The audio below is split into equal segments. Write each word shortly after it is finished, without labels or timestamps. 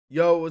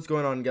Yo, what's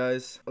going on,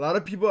 guys? A lot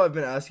of people have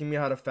been asking me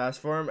how to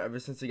fast farm ever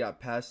since it got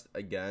passed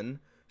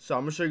again. So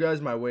I'm gonna show you guys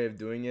my way of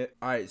doing it.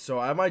 Alright, so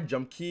I have my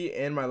jump key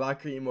and my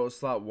locker emote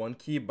slot 1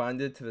 key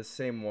binded to the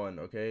same one,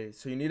 okay?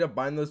 So you need to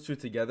bind those two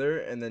together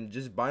and then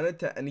just bind it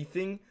to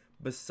anything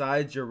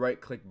besides your right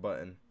click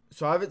button.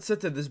 So I have it set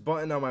to this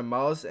button on my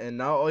mouse, and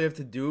now all you have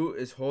to do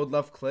is hold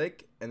left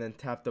click and then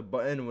tap the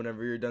button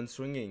whenever you're done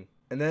swinging.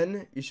 And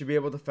then you should be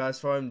able to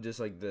fast farm just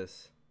like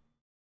this.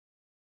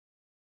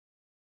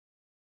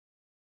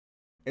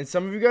 And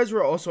some of you guys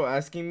were also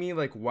asking me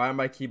like why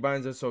my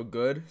keybinds are so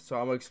good, so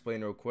I'm gonna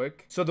explain real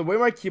quick. So the way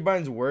my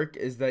keybinds work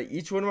is that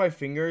each one of my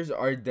fingers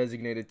are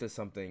designated to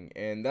something,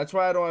 and that's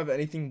why I don't have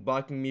anything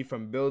blocking me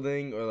from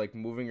building or like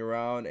moving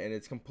around, and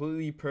it's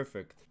completely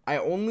perfect. I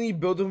only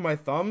build with my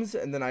thumbs,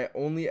 and then I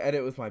only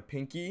edit with my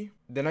pinky.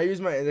 Then I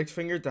use my index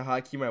finger to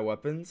hotkey my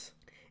weapons.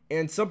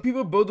 And some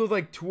people build with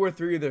like 2 or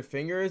 3 of their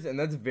fingers, and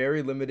that's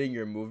very limiting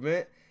your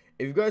movement.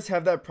 If you guys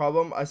have that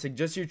problem, I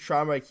suggest you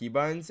try my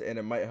keybinds, and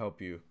it might help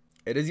you.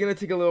 It is going to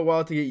take a little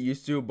while to get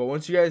used to, but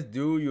once you guys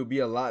do, you'll be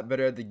a lot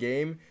better at the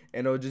game,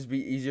 and it'll just be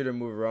easier to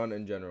move around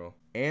in general.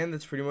 And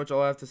that's pretty much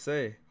all I have to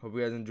say. Hope you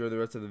guys enjoy the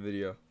rest of the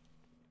video.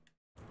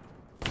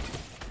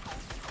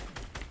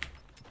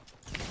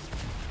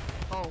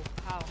 Oh,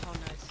 how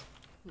nice.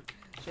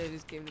 Should I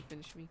just game to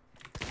finish me?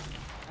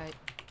 Alright.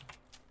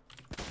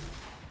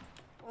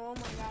 Oh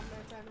my god,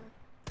 my timer.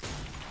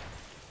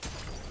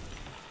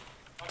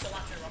 Rocket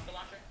launcher.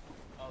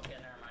 Oh, okay,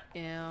 never mind.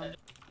 Yeah.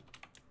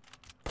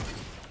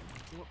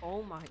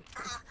 Oh my.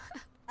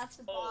 That's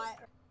a bot.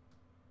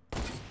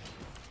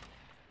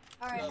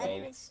 Alright, I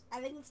think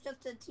it's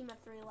just a team of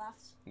 3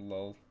 left.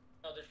 Lol.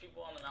 No, there's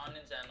people on the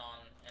mountains and on.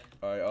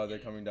 Alright, oh, they're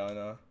coming down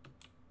now.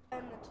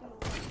 And the team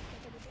of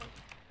 1.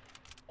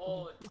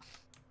 Oh.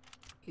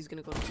 He's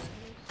gonna go to the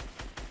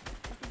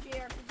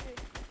RPG.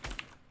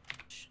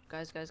 Shh,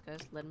 guys,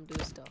 let him do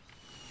his stuff.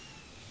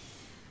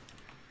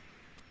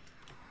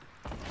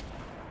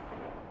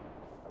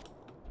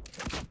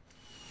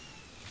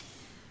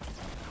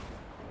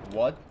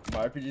 What?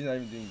 My RPG's not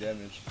even doing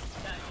damage.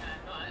 Yeah,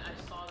 no, I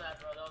saw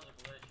that, bro. That was a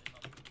glitch or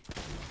something.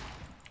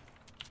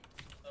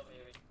 Oh,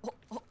 baby.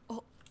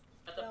 Oh.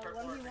 That's a No,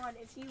 purple 1v1.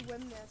 If you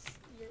win this,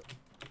 you're...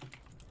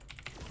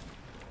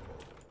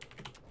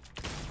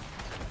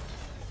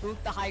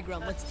 Root the high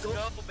ground, let's go.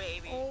 Go,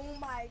 baby. Oh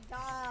my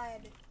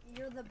god.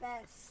 You're the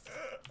best.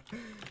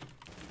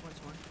 What's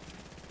one?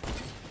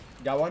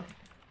 Got one?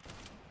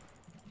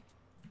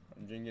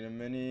 I'm drinking a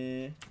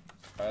mini.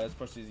 Alright, let's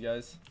push these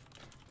guys.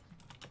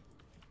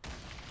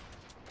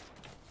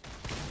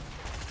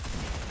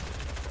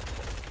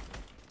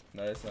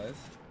 Nice. There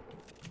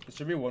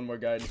should be one more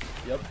guy.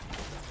 Yep.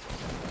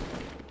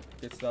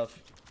 Good stuff.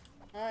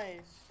 Nice.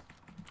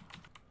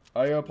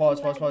 Oh, yo, pause.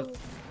 Dude, I'm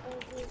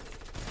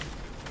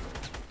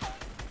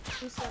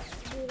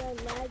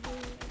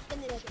lagging.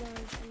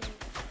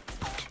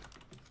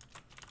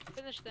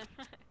 Finish them.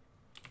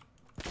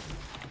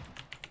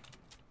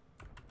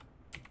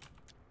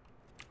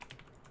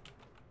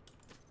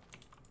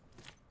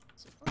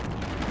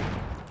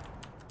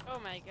 Oh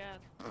my god.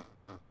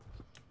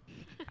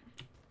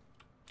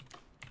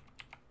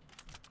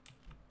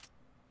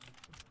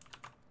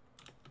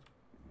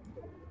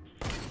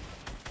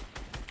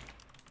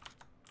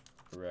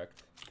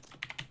 Correct.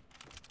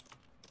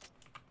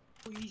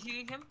 Oh, you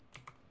shooting him?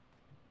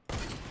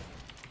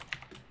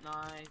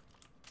 Nice.